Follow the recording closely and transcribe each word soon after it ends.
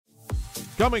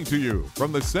Coming to you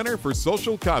from the Center for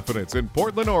Social Confidence in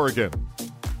Portland, Oregon.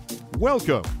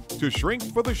 Welcome to Shrink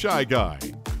for the Shy Guy,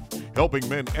 helping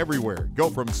men everywhere go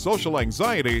from social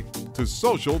anxiety to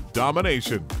social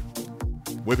domination.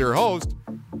 With your host,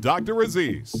 Dr.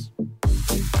 Aziz.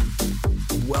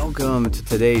 Welcome to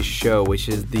today's show, which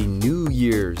is the New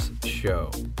Year's show.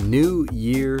 New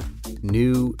year,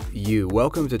 new you.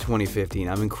 Welcome to 2015.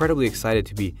 I'm incredibly excited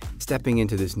to be stepping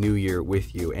into this new year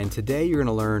with you. And today you're going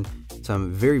to learn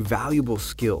some very valuable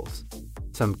skills,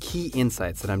 some key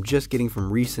insights that I'm just getting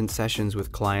from recent sessions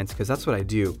with clients, because that's what I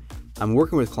do. I'm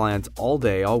working with clients all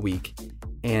day, all week,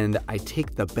 and I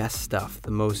take the best stuff, the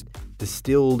most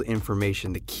distilled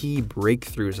information, the key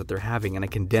breakthroughs that they're having, and I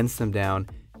condense them down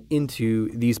into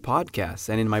these podcasts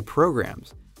and in my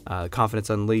programs,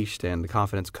 Confidence Unleashed and the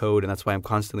Confidence Code, and that's why I'm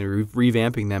constantly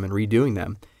revamping them and redoing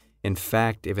them. In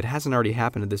fact, if it hasn't already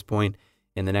happened at this point,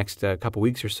 in the next couple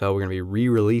weeks or so, we're going to be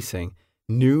re-releasing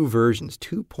new versions,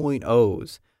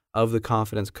 2.0s of the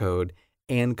Confidence Code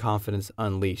and Confidence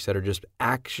Unleashed that are just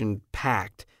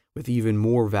action-packed with even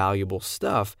more valuable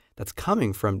stuff that's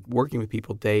coming from working with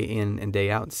people day in and day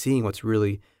out and seeing what's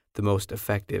really the most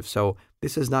effective. So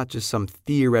this is not just some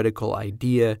theoretical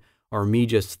idea or me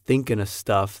just thinking of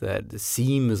stuff that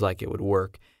seems like it would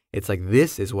work. It's like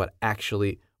this is what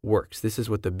actually works. This is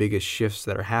what the biggest shifts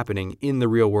that are happening in the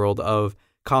real world of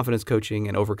confidence coaching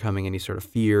and overcoming any sort of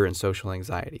fear and social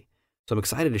anxiety. So I'm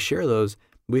excited to share those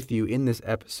with you in this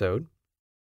episode.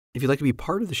 If you'd like to be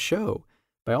part of the show,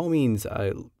 by all means,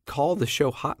 call the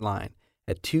show hotline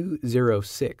at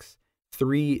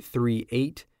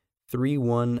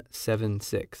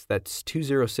 206-338-3176. That's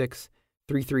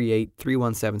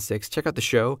 206-338-3176. Check out the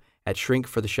show at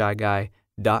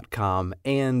shrinkfortheshyguy.com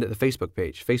and the Facebook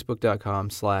page,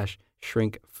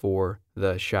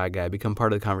 facebook.com/shrinkfortheshyguy. Become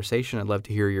part of the conversation. I'd love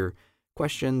to hear your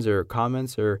questions or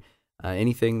comments or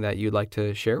anything that you'd like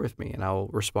to share with me, and I'll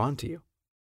respond to you.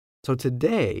 So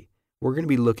today, we're going to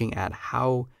be looking at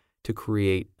how to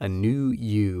create a new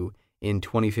you in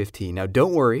 2015. Now,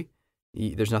 don't worry.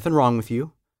 There's nothing wrong with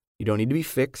you. You don't need to be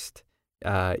fixed.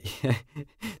 This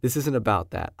isn't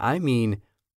about that. I mean,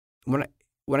 when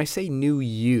I say new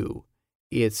you,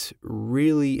 it's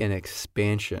really an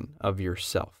expansion of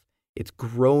yourself. It's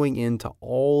growing into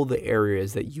all the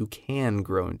areas that you can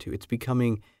grow into. It's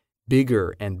becoming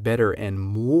bigger and better and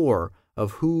more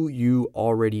of who you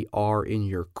already are in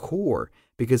your core,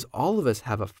 because all of us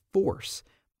have a force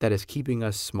that is keeping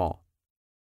us small.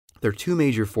 There are two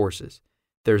major forces.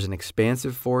 There's an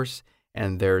expansive force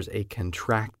and there's a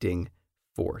contracting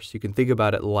force. You can think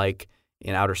about it like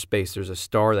in outer space, there's a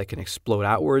star that can explode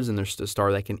outwards and there's a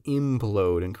star that can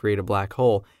implode and create a black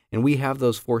hole. And we have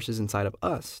those forces inside of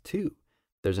us too.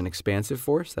 There's an expansive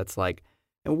force that's like,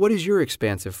 and what is your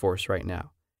expansive force right now?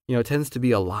 You know, it tends to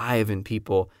be alive in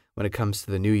people when it comes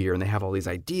to the new year and they have all these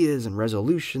ideas and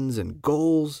resolutions and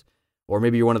goals. Or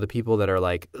maybe you're one of the people that are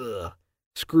like, ugh,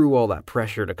 screw all that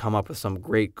pressure to come up with some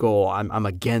great goal. I'm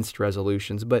against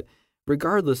resolutions. But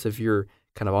regardless if you're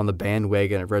kind of on the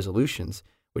bandwagon of resolutions,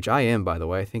 which I am, by the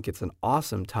way, I think it's an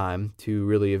awesome time to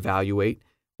really evaluate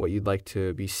what you'd like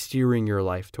to be steering your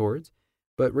life towards.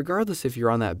 But regardless if you're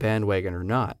on that bandwagon or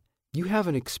not, you have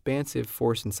an expansive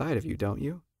force inside of you, don't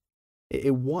you?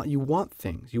 You want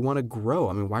things. You want to grow.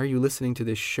 I mean, why are you listening to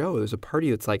this show? There's a part of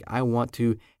you that's like, I want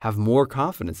to have more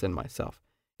confidence in myself.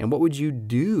 And what would you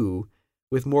do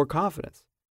with more confidence?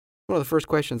 One of the first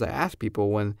questions I ask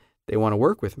people when they want to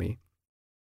work with me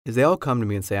is they all come to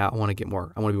me and say, I want to be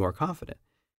more confident.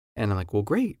 And I'm like, well,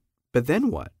 great. But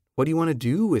then what? What do you want to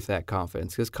do with that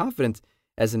confidence? Because confidence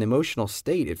as an emotional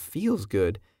state, it feels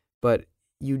good, but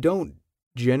you don't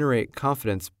generate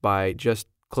confidence by just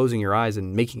closing your eyes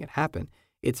and making it happen.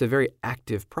 It's a very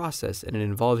active process, and it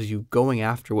involves you going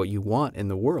after what you want in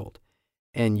the world.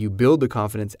 And you build the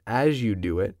confidence as you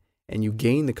do it, and you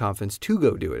gain the confidence to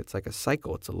go do it. It's like a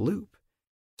cycle. It's a loop.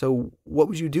 So what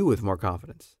would you do with more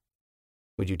confidence?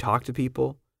 Would you talk to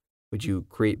people? Would you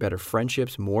create better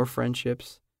friendships, more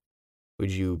friendships?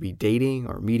 Would you be dating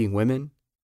or meeting women?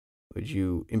 Would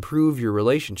you improve your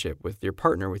relationship with your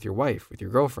partner, with your wife, with your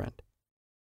girlfriend?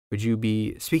 Would you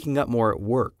be speaking up more at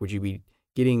work? Would you be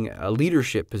getting a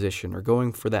leadership position or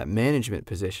going for that management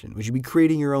position? Would you be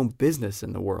creating your own business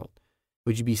in the world?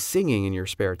 Would you be singing in your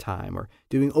spare time or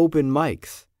doing open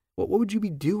mics? What would you be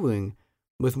doing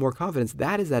with more confidence?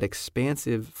 That is that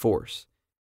expansive force.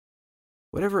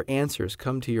 Whatever answers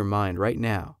come to your mind right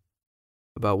now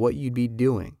about what you'd be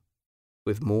doing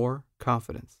with more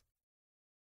confidence.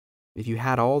 If you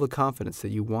had all the confidence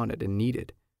that you wanted and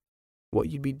needed, what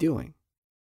you'd be doing.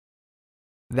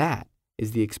 That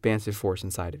is the expansive force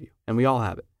inside of you, and we all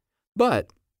have it. But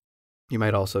You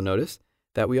might also notice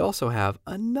that we also have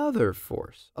another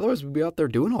force. Otherwise, we'd be out there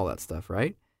doing all that stuff,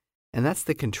 right? And that's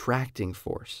the contracting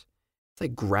force. It's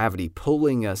like gravity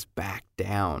pulling us back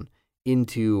down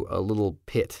into a little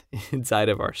pit inside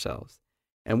of ourselves.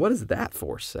 And what does that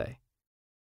force say?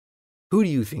 Who do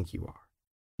you think you are?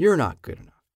 You're not good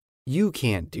enough. You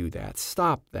can't do that.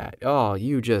 Stop that.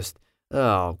 Just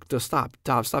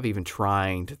stop even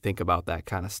trying to think about that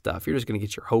kind of stuff. You're just going to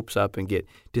get your hopes up and get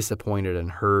disappointed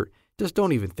and hurt. Just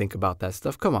don't even think about that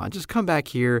stuff. Come on, just come back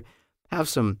here, have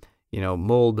some,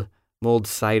 mulled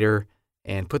cider,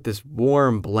 and put this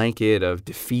warm blanket of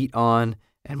defeat on,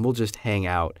 and we'll just hang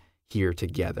out here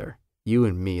together. You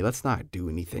and me, let's not do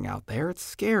anything out there. It's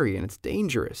scary and it's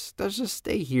dangerous. Let's just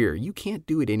stay here. You can't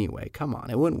do it anyway. Come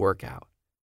on, it wouldn't work out.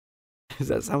 Does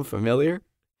that sound familiar?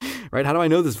 Right? How do I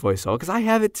know this voice? Because I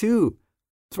have it too.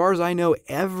 As far as I know,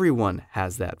 everyone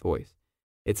has that voice.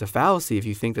 It's a fallacy if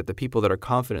you think that the people that are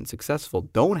confident and successful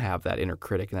don't have that inner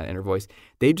critic and that inner voice.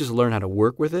 They've just learned how to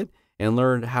work with it and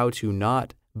learned how to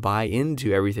not buy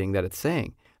into everything that it's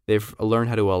saying. They've learned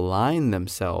how to align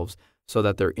themselves so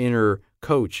that their inner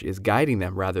coach is guiding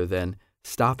them rather than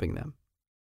stopping them.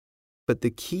 But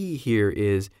the key here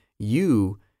is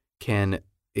you can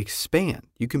expand.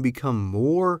 You can become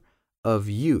more of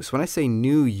you. So when I say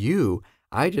new you,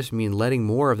 I just mean letting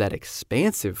more of that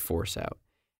expansive force out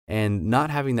and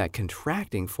not having that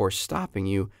contracting force stopping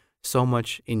you so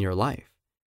much in your life.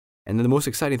 And then the most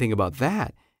exciting thing about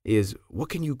that is, what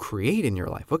can you create in your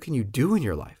life? What can you do in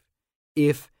your life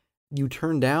if you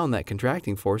turn down that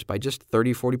contracting force by just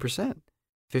 30, 40%,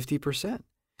 50%?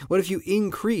 What if you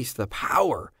increase the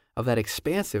power of that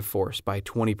expansive force by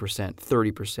 20%,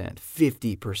 30%,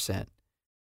 50%?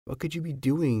 What could you be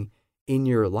doing in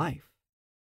your life?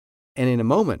 And in a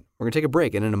moment, we're going to take a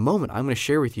break. And in a moment, I'm going to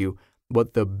share with you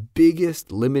what the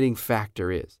biggest limiting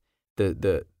factor is.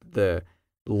 The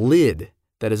lid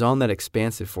that is on that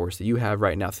expansive force that you have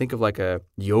right now. Think of like a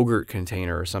yogurt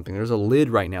container or something. There's a lid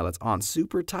right now that's on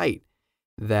super tight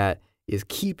that is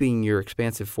keeping your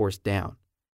expansive force down.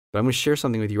 But I'm going to share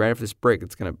something with you right after this break.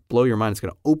 It's going to blow your mind. It's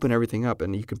going to open everything up,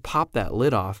 and you can pop that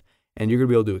lid off, and you're going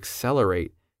to be able to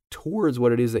accelerate towards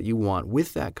what it is that you want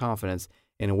with that confidence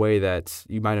in a way that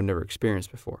you might have never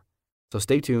experienced before. So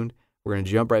stay tuned. We're going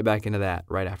to jump right back into that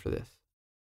right after this.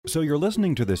 So you're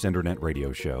listening to this internet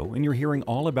radio show, and you're hearing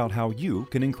all about how you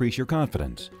can increase your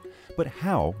confidence. But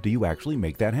how do you actually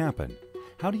make that happen?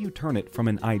 How do you turn it from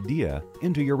an idea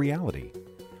into your reality?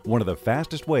 One of the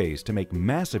fastest ways to make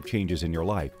massive changes in your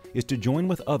life is to join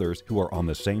with others who are on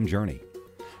the same journey.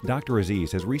 Dr.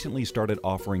 Aziz has recently started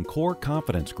offering core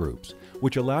confidence groups,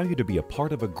 which allow you to be a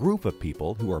part of a group of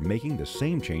people who are making the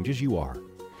same changes you are.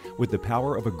 With the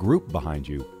power of a group behind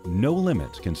you, no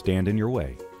limits can stand in your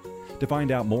way. To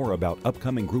find out more about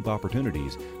upcoming group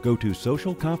opportunities, go to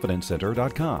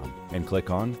socialconfidencecenter.com and click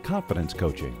on Confidence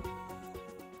Coaching.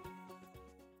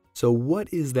 So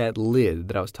what is that lid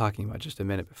that I was talking about just a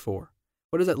minute before?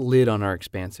 What is that lid on our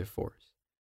expansive force?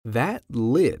 That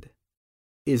lid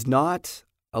is not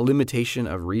a limitation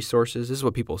of resources. This is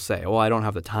what people say. Oh, I don't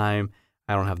have the time.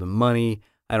 I don't have the money.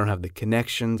 I don't have the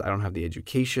connections. I don't have the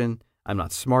education. I'm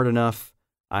not smart enough.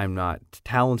 I'm not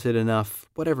talented enough.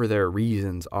 Whatever their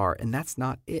reasons are. And that's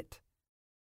not it.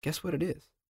 Guess what it is?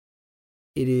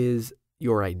 It is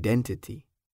your identity.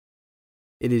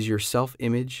 It is your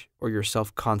self-image or your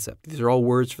self-concept. These are all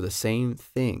words for the same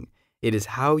thing. It is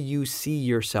how you see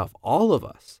yourself. All of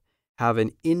us have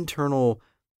an internal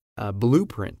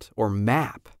blueprint or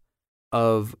map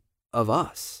of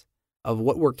us, of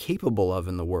what we're capable of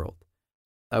in the world,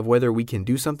 of whether we can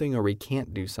do something or we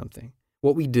can't do something,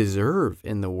 what we deserve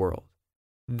in the world.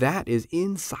 That is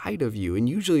inside of you, and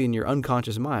usually in your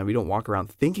unconscious mind. We don't walk around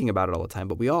thinking about it all the time,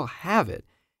 but we all have it,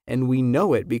 and we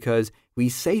know it because we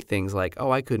say things like,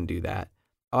 oh, I couldn't do that.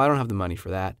 Oh, I don't have the money for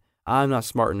that. I'm not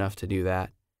smart enough to do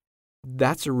that.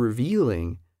 That's a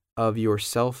revealing of your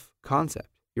self-concept,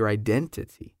 your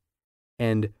identity.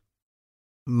 And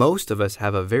most of us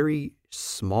have a very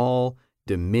small,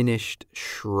 diminished,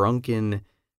 shrunken,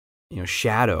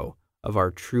 shadow of our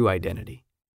true identity.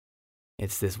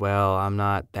 It's this, well, I'm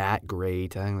not that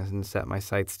great. I'm going to set my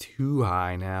sights too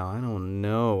high now. I don't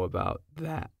know about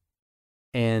that.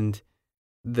 And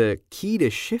the key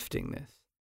to shifting this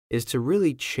is to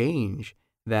really change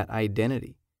that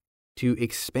identity, to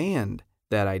expand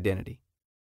that identity,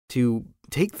 to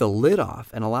take the lid off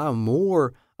and allow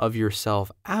more of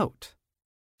yourself out.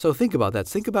 So think about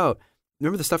that.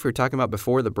 Remember the stuff we were talking about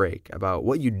before the break, about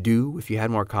what you'd do if you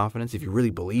had more confidence, if you really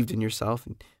believed in yourself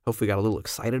and hopefully got a little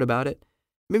excited about it?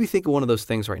 Maybe think of one of those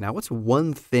things right now. What's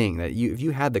one thing that if you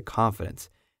had the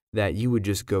confidence that you would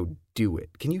just go do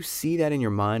it? Can you see that in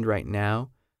your mind right now?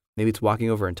 Maybe it's walking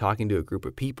over and talking to a group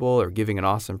of people, or giving an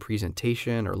awesome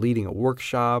presentation, or leading a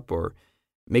workshop, or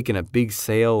making a big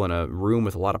sale in a room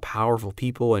with a lot of powerful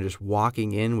people and just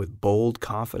walking in with bold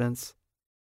confidence.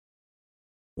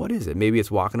 What is it? Maybe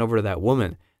it's walking over to that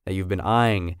woman that you've been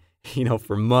eyeing,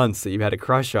 for months, that you've had a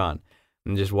crush on,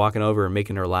 and just walking over and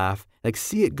making her laugh. Like,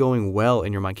 see it going well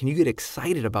in your mind. Can you get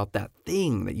excited about that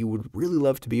thing that you would really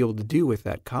love to be able to do with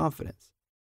that confidence?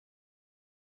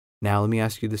 Now, let me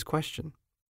ask you this question.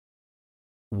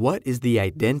 What is the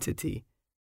identity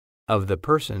of the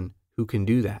person who can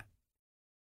do that?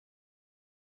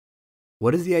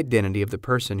 What is the identity of the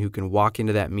person who can walk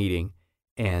into that meeting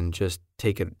and just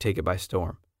take it by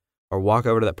storm? Or walk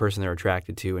over to that person they're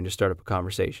attracted to and just start up a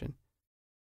conversation?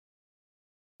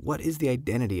 What is the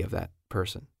identity of that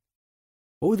person?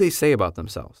 What would they say about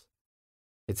themselves?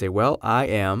 They'd say, well, I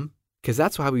am, because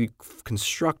that's how we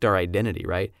construct our identity,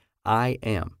 right? I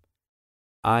am.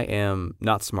 I am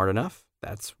not smart enough.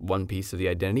 That's one piece of the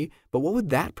identity. But what would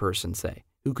that person say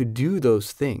who could do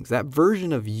those things? That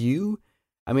version of you,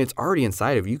 it's already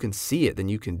inside of you. You can see it, then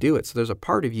you can do it. So there's a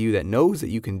part of you that knows that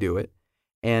you can do it.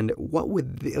 And what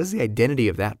is the identity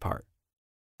of that part?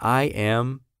 I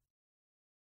am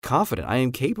confident. I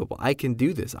am capable. I can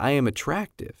do this. I am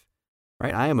attractive,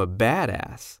 right? I am a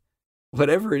badass.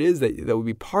 Whatever it is that would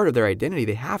be part of their identity,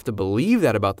 they have to believe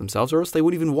that about themselves, or else they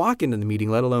wouldn't even walk into the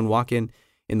meeting, let alone walk in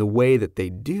the way that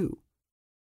they do.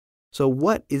 So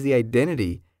what is the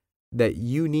identity that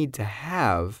you need to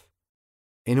have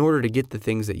in order to get the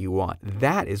things that you want?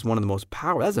 That is one of the most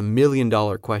powerful. That's $1 million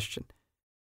question.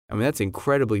 That's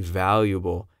incredibly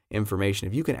valuable information.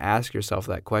 If you can ask yourself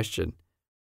that question,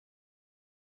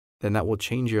 then that will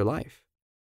change your life.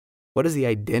 What is the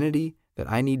identity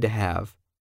that I need to have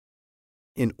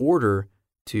in order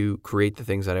to create the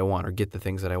things that I want or get the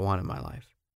things that I want in my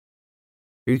life?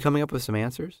 Are you coming up with some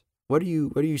answers? What are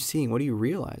you seeing? What are you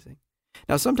realizing?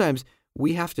 Now, sometimes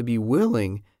we have to be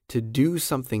willing to do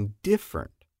something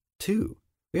different too.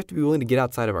 We have to be willing to get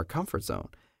outside of our comfort zone.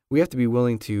 We have to be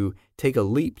willing to take a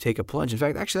leap, take a plunge. In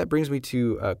fact, actually, that brings me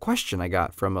to a question I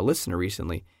got from a listener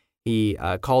recently. He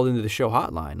called into the show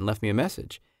hotline and left me a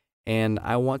message. And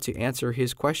I want to answer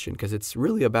his question because it's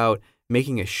really about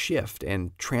making a shift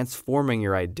and transforming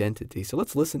your identity. So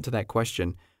let's listen to that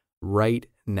question right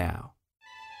now.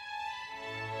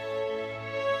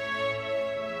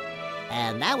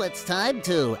 And now it's time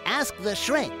to Ask the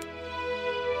Shrink.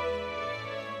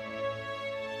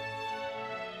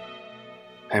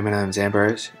 Hey, my name's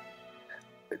Ambrose.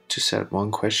 Just had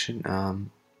one question.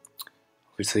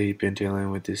 Obviously, you've been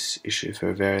dealing with this issue for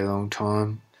a very long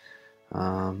time.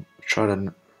 Tried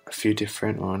a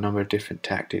number of different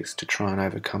tactics to try and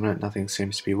overcome it. Nothing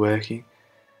seems to be working.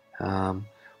 One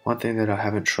thing that I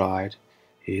haven't tried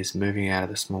is moving out of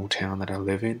the small town that I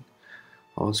live in.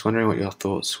 I was wondering what your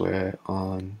thoughts were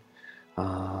on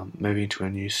moving to a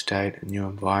new state, a new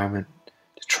environment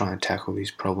to try and tackle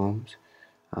these problems.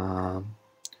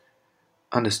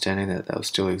 Understanding that they'll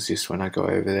still exist when I go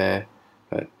over there,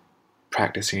 but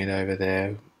practicing it over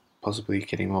there, possibly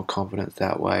getting more confidence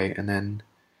that way, and then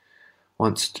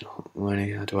once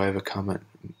learning how to overcome it,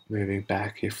 moving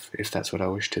back if that's what I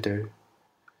wish to do.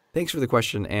 Thanks for the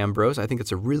question, Ambrose. I think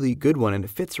it's a really good one, and it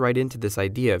fits right into this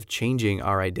idea of changing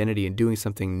our identity and doing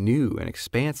something new and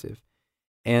expansive.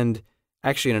 And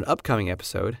actually, in an upcoming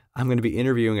episode, I'm going to be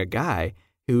interviewing a guy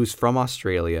who's from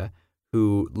Australia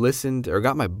who listened or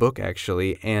got my book,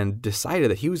 actually, and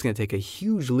decided that he was going to take a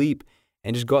huge leap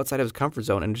and just go outside of his comfort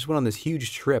zone and just went on this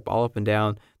huge trip all up and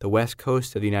down the west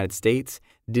coast of the United States,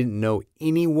 didn't know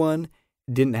anyone,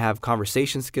 didn't have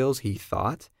conversation skills, he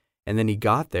thought. And then he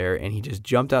got there and he just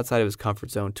jumped outside of his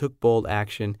comfort zone, took bold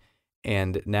action,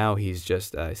 and now he's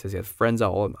just, he says he has friends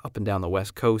all up and down the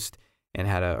West Coast and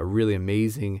had a really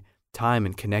amazing time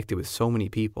and connected with so many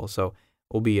people. So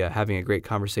we'll be having a great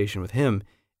conversation with him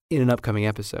in an upcoming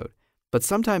episode. But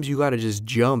sometimes you got to just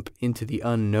jump into the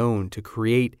unknown to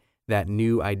create that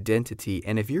new identity.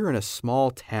 And if you're in a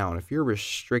small town, if you're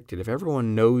restricted, if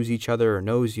everyone knows each other or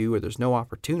knows you or there's no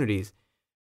opportunities,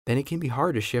 then it can be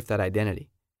hard to shift that identity.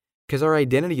 Because our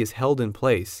identity is held in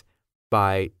place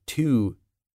by two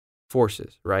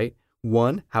forces, right?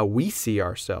 One, how we see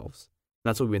ourselves. And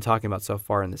that's what we've been talking about so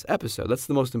far in this episode. That's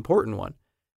the most important one.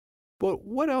 But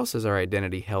what else is our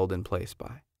identity held in place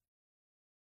by?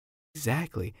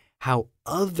 Exactly. How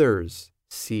others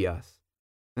see us.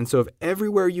 And so if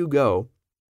everywhere you go,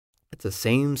 it's the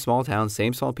same small town,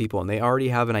 same small people, and they already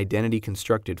have an identity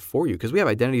constructed for you, because we have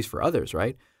identities for others,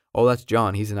 right? Oh, that's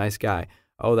John. He's a nice guy.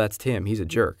 Oh, that's Tim. He's a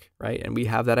jerk, right? And we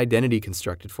have that identity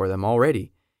constructed for them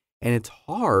already. And it's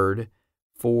hard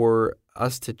for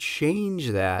us to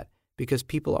change that because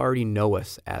people already know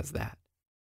us as that.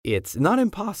 It's not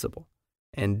impossible.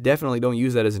 And definitely don't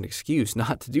use that as an excuse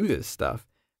not to do this stuff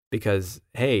because,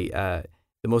 hey,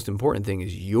 the most important thing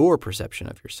is your perception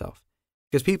of yourself.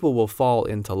 Because people will fall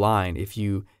into line if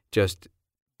you just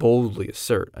boldly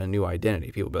assert a new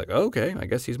identity. People will be like, oh, okay, I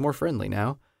guess he's more friendly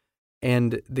now.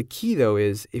 And the key, though,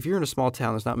 is if you're in a small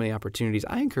town, there's not many opportunities.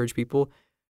 I encourage people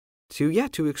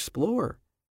to explore,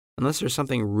 unless there's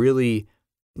something really,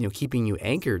 keeping you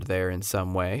anchored there in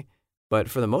some way. But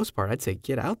for the most part, I'd say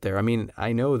get out there. I mean,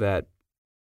 I know that,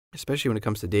 especially when it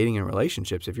comes to dating and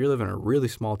relationships, if you're living in a really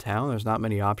small town, there's not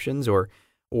many options. Or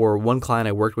one client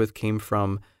I worked with came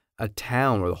from a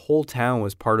town where the whole town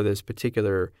was part of this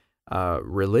particular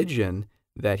religion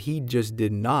that he just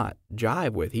did not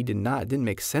jive with. It didn't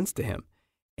make sense to him.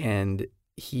 And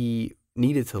he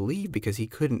needed to leave because he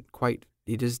couldn't quite,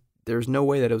 there's no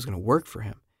way that it was going to work for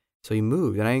him. So he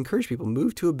moved. And I encourage people,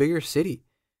 move to a bigger city,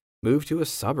 move to a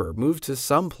suburb, move to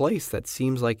some place that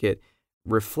seems like it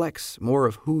reflects more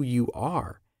of who you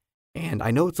are. And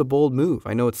I know it's a bold move.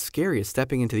 I know it's scary. It's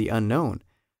stepping into the unknown.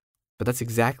 But that's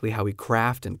exactly how we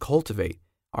craft and cultivate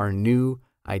our new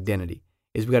identity,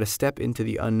 is we got to step into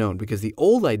the unknown, because the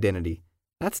old identity,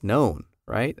 that's known,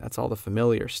 right? That's all the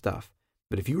familiar stuff.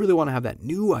 But if you really want to have that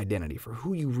new identity for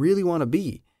who you really want to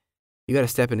be, you got to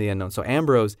step into the unknown. So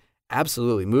Ambrose,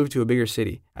 absolutely, move to a bigger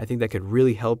city. I think that could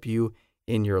really help you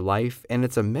in your life. And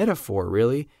it's a metaphor,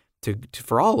 really,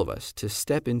 for all of us to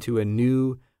step into a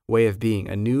new way of being,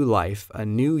 a new life, a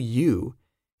new you.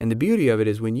 And the beauty of it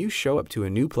is when you show up to a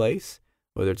new place,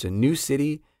 whether it's a new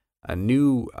city, a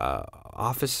new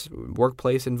office,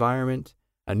 workplace environment,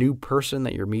 a new person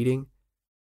that you're meeting,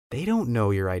 they don't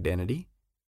know your identity.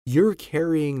 You're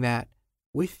carrying that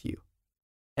with you.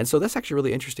 And so that's actually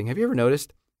really interesting. Have you ever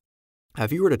noticed,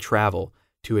 if you were to travel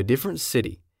to a different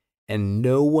city and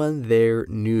no one there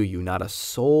knew you, not a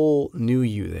soul knew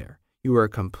you there, you were a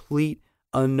complete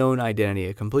unknown identity,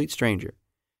 a complete stranger,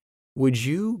 would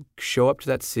you show up to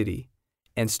that city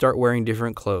and start wearing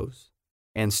different clothes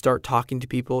and start talking to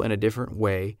people in a different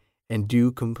way and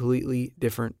do completely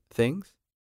different things?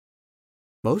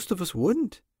 Most of us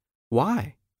wouldn't.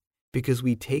 Why? Because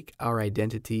we take our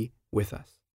identity with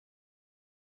us.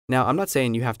 Now, I'm not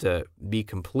saying you have to be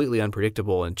completely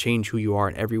unpredictable and change who you are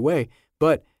in every way,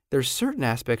 but there's certain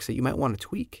aspects that you might want to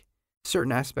tweak,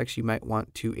 certain aspects you might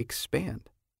want to expand.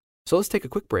 So let's take a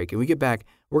quick break, and when we get back,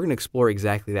 we're going to explore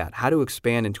exactly that, how to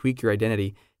expand and tweak your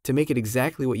identity to make it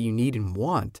exactly what you need and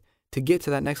want to get to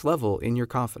that next level in your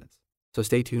confidence. So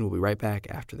stay tuned. We'll be right back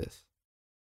after this.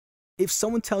 If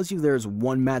someone tells you there's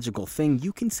one magical thing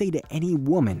you can say to any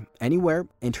woman, anywhere,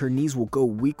 and her knees will go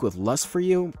weak with lust for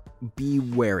you, be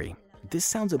wary. This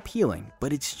sounds appealing,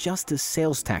 but it's just a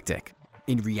sales tactic.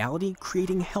 In reality,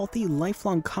 creating healthy,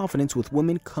 lifelong confidence with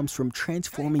women comes from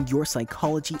transforming your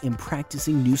psychology and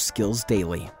practicing new skills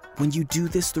daily. When you do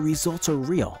this, the results are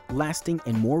real, lasting,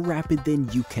 and more rapid than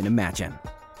you can imagine.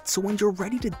 So when you're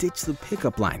ready to ditch the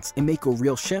pickup lines and make a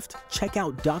real shift, check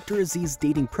out Dr. Aziz's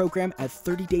dating program at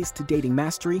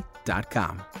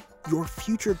 30daystodatingmastery.com. Your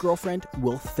future girlfriend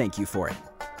will thank you for it.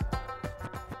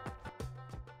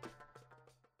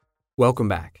 Welcome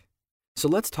back. So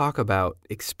let's talk about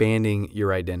expanding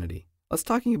your identity. Let's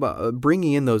talk about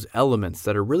bringing in those elements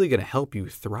that are really going to help you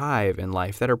thrive in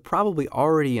life, that are probably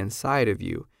already inside of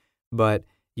you, but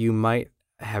you might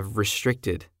have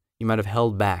restricted, you might have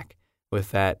held back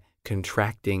with that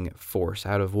contracting force.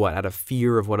 Out of what? Out of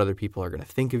fear of what other people are going to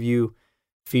think of you,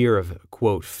 fear of,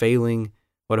 quote, failing.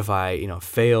 What if I,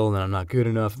 fail and I'm not good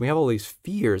enough? We have all these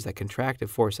fears, that contractive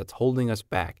force that's holding us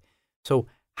back. So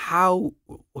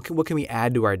what can we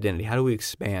add to our identity? How do we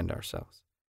expand ourselves?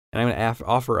 And I'm going to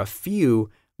offer a few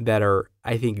that are,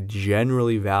 I think,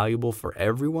 generally valuable for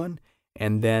everyone.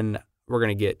 And then we're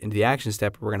going to get into the action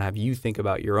step. We're going to have you think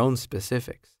about your own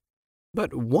specifics.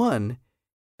 But one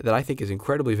that I think is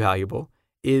incredibly valuable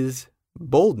is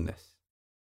boldness.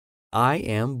 I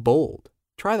am bold.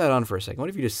 Try that on for a second. What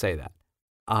if you just say that?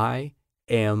 I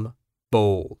am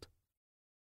bold.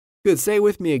 Good. Say it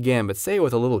with me again, but say it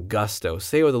with a little gusto.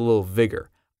 Say it with a little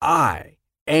vigor. I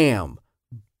am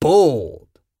bold.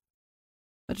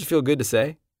 That just feel good to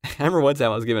say. I remember one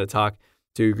time I was giving a talk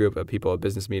to a group of people at a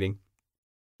business meeting.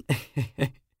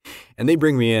 And they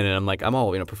bring me in and I'm like, I'm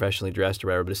all, professionally dressed or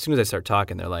whatever. But as soon as I start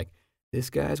talking, they're like, this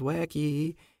guy's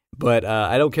wacky. But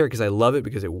I don't care because I love it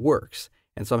because it works.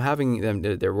 And so I'm having them,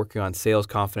 they're working on sales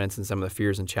confidence and some of the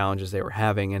fears and challenges they were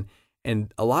having.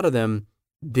 And a lot of them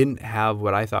didn't have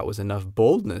what I thought was enough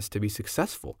boldness to be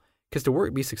successful. Because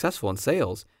to be successful in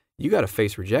sales, you got to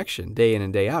face rejection day in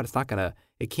and day out.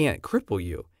 It can't cripple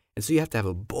you. And so you have to have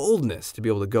a boldness to be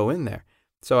able to go in there.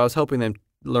 So I was helping them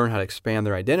learn how to expand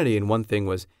their identity. And one thing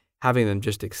was having them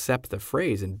just accept the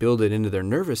phrase and build it into their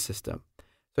nervous system.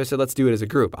 So I said, let's do it as a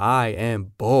group. I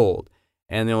am bold.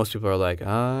 And then most people are like,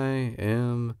 I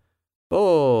am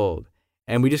bold.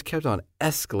 And we just kept on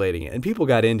escalating it. And people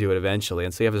got into it eventually.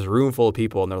 And so you have this room full of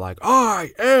people and they're like,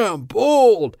 I am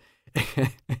bold.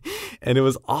 And it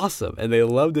was awesome. And they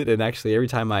loved it. And actually every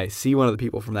time I see one of the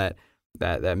people from that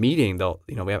meeting, I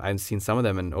haven't seen some of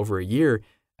them in over a year.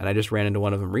 And I just ran into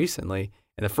one of them recently.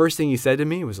 And the first thing he said to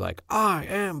me was like, I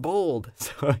am bold.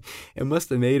 So it must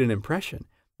have made an impression.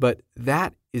 But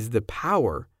that is the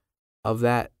power of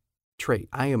that trait.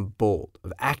 I am bold,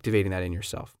 of activating that in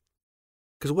yourself.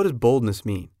 Because what does boldness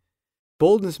mean?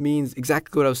 Boldness means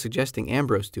exactly what I was suggesting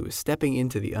Ambrose do, is stepping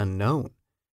into the unknown.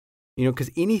 Because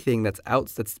anything that's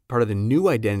part of the new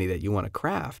identity that you want to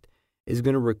craft is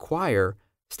going to require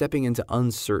stepping into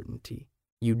uncertainty.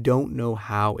 You don't know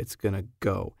how it's going to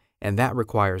go. And that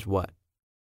requires what?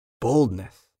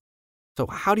 Boldness. So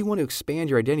how do you want to expand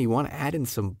your identity? You want to add in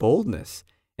some boldness.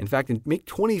 In fact, make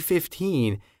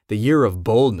 2015 the year of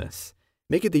boldness.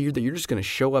 Make it the year that you're just going to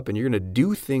show up and you're going to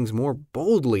do things more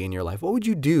boldly in your life. What would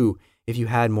you do if you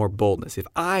had more boldness? If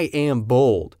I am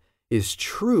bold is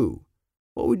true,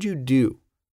 what would you do?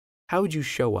 How would you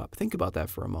show up? Think about that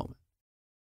for a moment.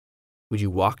 Would you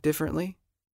walk differently?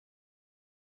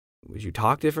 Would you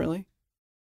talk differently?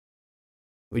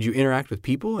 Would you interact with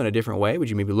people in a different way? Would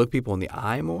you maybe look people in the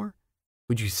eye more?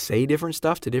 Would you say different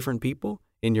stuff to different people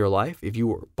in your life if you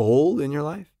were bold in your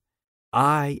life?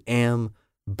 I am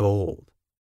bold.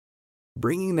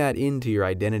 Bringing that into your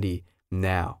identity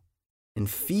now and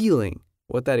feeling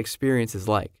what that experience is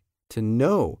like, to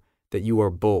know that you are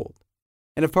bold.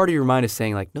 And if part of your mind is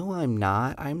saying like, no, I'm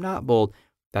not bold,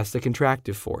 that's the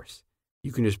contractive force.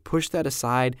 You can just push that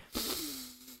aside,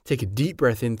 take a deep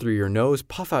breath in through your nose,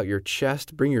 puff out your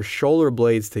chest, bring your shoulder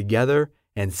blades together,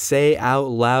 and say out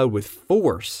loud with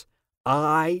force,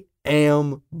 I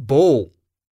am bold.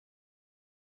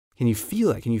 Can you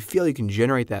feel that? Can you feel you can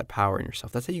generate that power in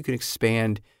yourself? That's how you can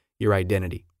expand your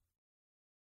identity.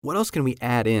 What else can we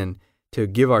add in to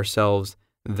give ourselves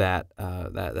that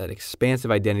expansive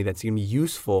identity that's going to be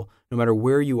useful no matter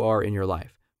where you are in your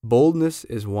life? Boldness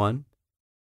is one.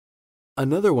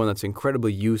 Another one that's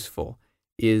incredibly useful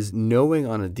is knowing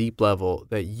on a deep level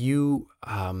that you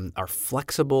are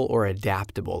flexible or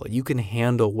adaptable, that you can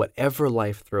handle whatever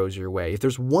life throws your way. If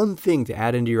there's one thing to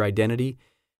add into your identity,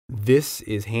 this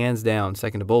is hands down,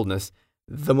 second to boldness,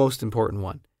 the most important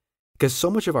one. Because so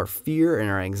much of our fear and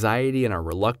our anxiety and our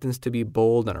reluctance to be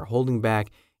bold and our holding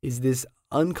back is this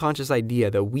unconscious idea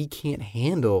that we can't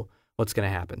handle what's going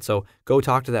to happen. So go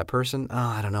talk to that person. Oh,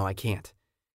 I don't know, I can't.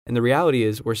 And the reality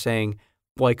is we're saying,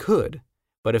 well, I could,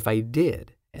 but if I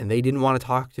did and they didn't want to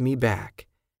talk to me back,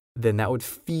 then that would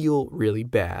feel really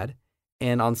bad.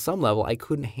 And on some level, I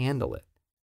couldn't handle it.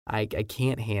 I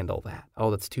can't handle that.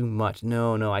 Oh, that's too much.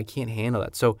 No, I can't handle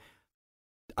that. So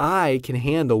I can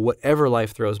handle whatever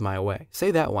life throws my way.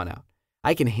 Say that one out.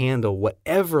 I can handle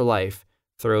whatever life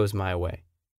throws my way.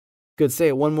 Good. Say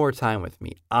it one more time with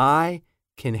me. I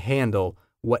can handle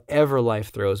whatever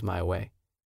life throws my way.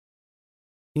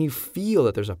 And you feel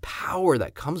that there's a power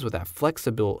that comes with that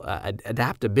flexible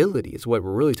adaptability is what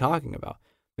we're really talking about.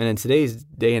 And in today's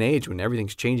day and age, when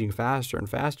everything's changing faster and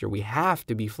faster, we have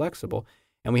to be flexible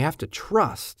and we have to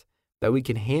trust that we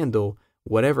can handle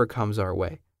whatever comes our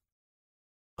way.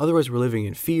 Otherwise, we're living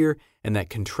in fear, and that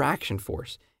contraction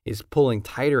force is pulling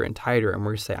tighter and tighter. And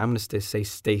we're going to say, I'm going to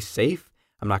stay safe.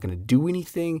 I'm not going to do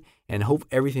anything and hope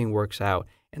everything works out.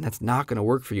 And that's not going to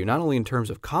work for you, not only in terms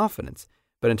of confidence,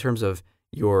 but in terms of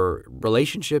your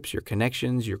relationships, your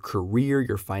connections, your career,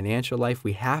 your financial life.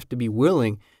 We have to be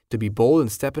willing to be bold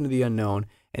and step into the unknown.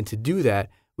 And to do that,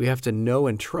 we have to know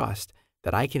and trust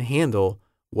that I can handle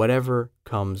whatever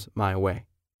comes my way.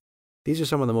 These are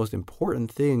some of the most important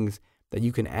things that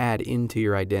you can add into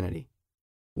your identity.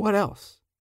 What else?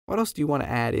 What else do you want to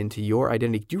add into your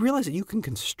identity? Do you realize that you can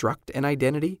construct an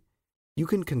identity? You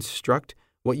can construct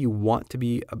what you want to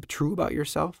be true about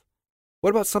yourself? What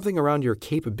about something around your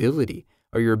capability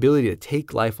or your ability to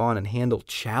take life on and handle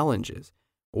challenges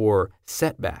or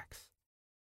setbacks?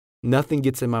 Nothing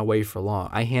gets in my way for long.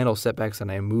 I handle setbacks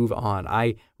and I move on.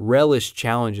 I relish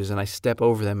challenges and I step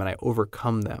over them and I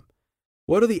overcome them.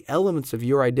 What are the elements of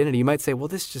your identity? You might say, well,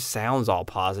 this just sounds all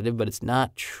positive, but it's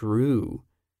not true.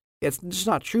 It's just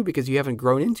not true because you haven't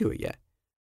grown into it yet.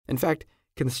 In fact,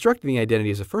 constructing the identity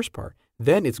is the first part.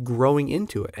 Then it's growing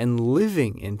into it and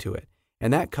living into it.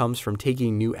 And that comes from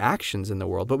taking new actions in the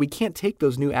world. But we can't take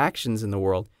those new actions in the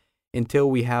world until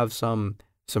we have some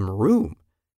room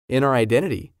in our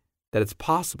identity that it's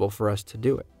possible for us to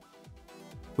do it.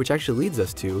 Which actually leads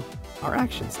us to our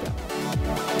action step.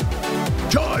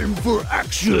 Time for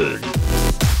action!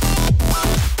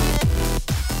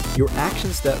 Your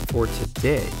action step for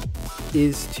today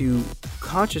is to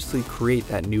consciously create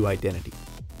that new identity.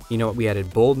 You know what? We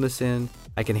added boldness in.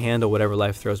 I can handle whatever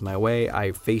life throws my way.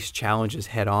 I face challenges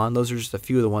head on. Those are just a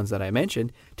few of the ones that I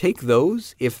mentioned. Take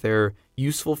those if they're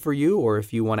useful for you, or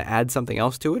if you want to add something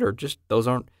else to it, or just those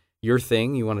aren't your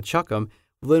thing, you want to chuck them.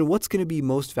 Well, then what's going to be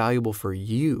most valuable for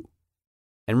you?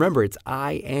 And remember, it's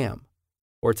I am,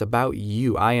 or it's about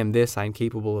you. I am this, I'm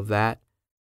capable of that.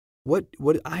 What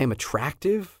I am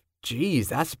attractive? Geez,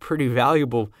 that's a pretty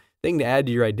valuable thing to add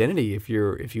to your identity if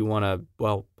you want to,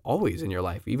 well, always in your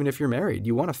life, even if you're married,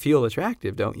 you want to feel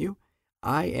attractive, don't you?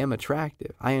 I am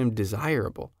attractive. I am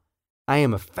desirable. I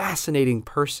am a fascinating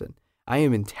person. I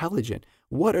am intelligent.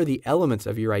 What are the elements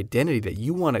of your identity that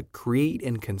you want to create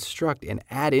and construct and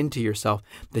add into yourself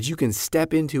that you can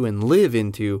step into and live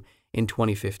into in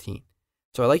 2015?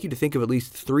 So I'd like you to think of at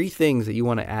least 3 things that you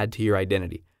want to add to your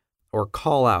identity or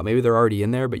call out. Maybe they're already in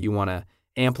there, but you want to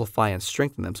amplify and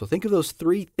strengthen them. So think of those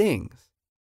 3 things.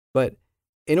 But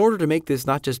in order to make this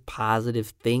not just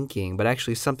positive thinking, but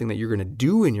actually something that you're going to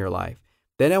do in your life,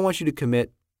 then I want you to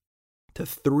commit to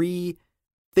 3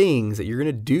 things that you're going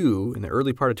to do in the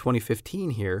early part of 2015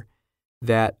 here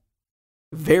that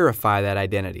verify that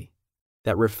identity,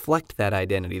 that reflect that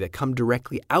identity, that come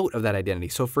directly out of that identity.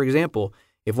 So for example,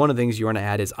 if one of the things you want to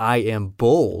add is I am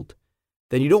bold,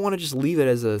 then you don't want to just leave it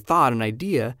as a thought, an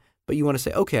idea, but you want to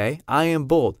say, okay, I am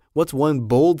bold. What's one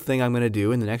bold thing I'm going to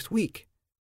do in the next week?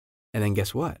 And then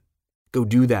guess what? Go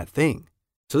do that thing.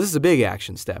 So this is a big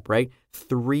action step, right?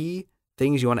 3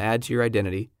 things you want to add to your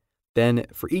identity. Then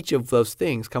for each of those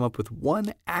things, come up with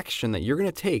one action that you're going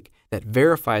to take that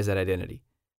verifies that identity.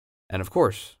 And of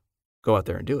course, go out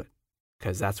there and do it,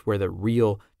 because that's where the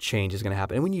real change is going to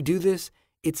happen. And when you do this,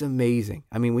 it's amazing.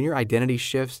 I mean, when your identity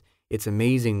shifts, it's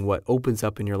amazing what opens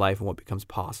up in your life and what becomes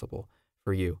possible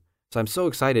for you. So I'm so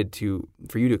excited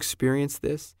for you to experience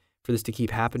this, for this to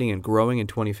keep happening and growing in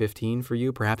 2015 for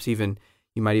you. Perhaps even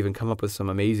you might even come up with some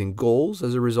amazing goals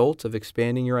as a result of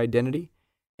expanding your identity.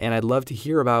 And I'd love to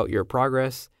hear about your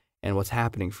progress and what's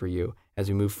happening for you as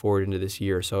we move forward into this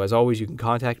year. So as always, you can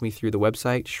contact me through the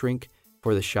website,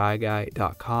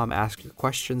 shrinkfortheshyguy.com. Ask your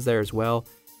questions there as well,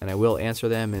 and I will answer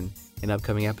them in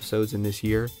upcoming episodes in this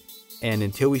year. And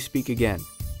until we speak again,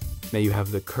 may you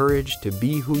have the courage to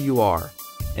be who you are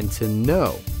and to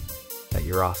know that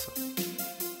you're awesome.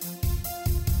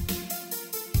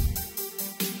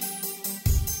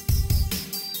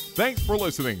 Thanks for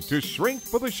listening to Shrink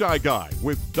for the Shy Guy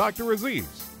with Dr.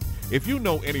 Aziz. If you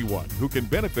know anyone who can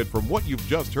benefit from what you've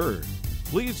just heard,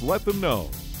 please let them know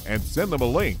and send them a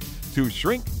link to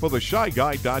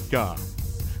shrinkfortheshyguy.com.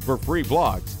 For free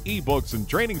blogs, ebooks, and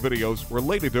training videos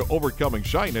related to overcoming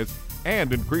shyness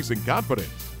and increasing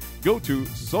confidence, go to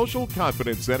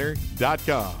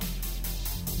socialconfidencecenter.com.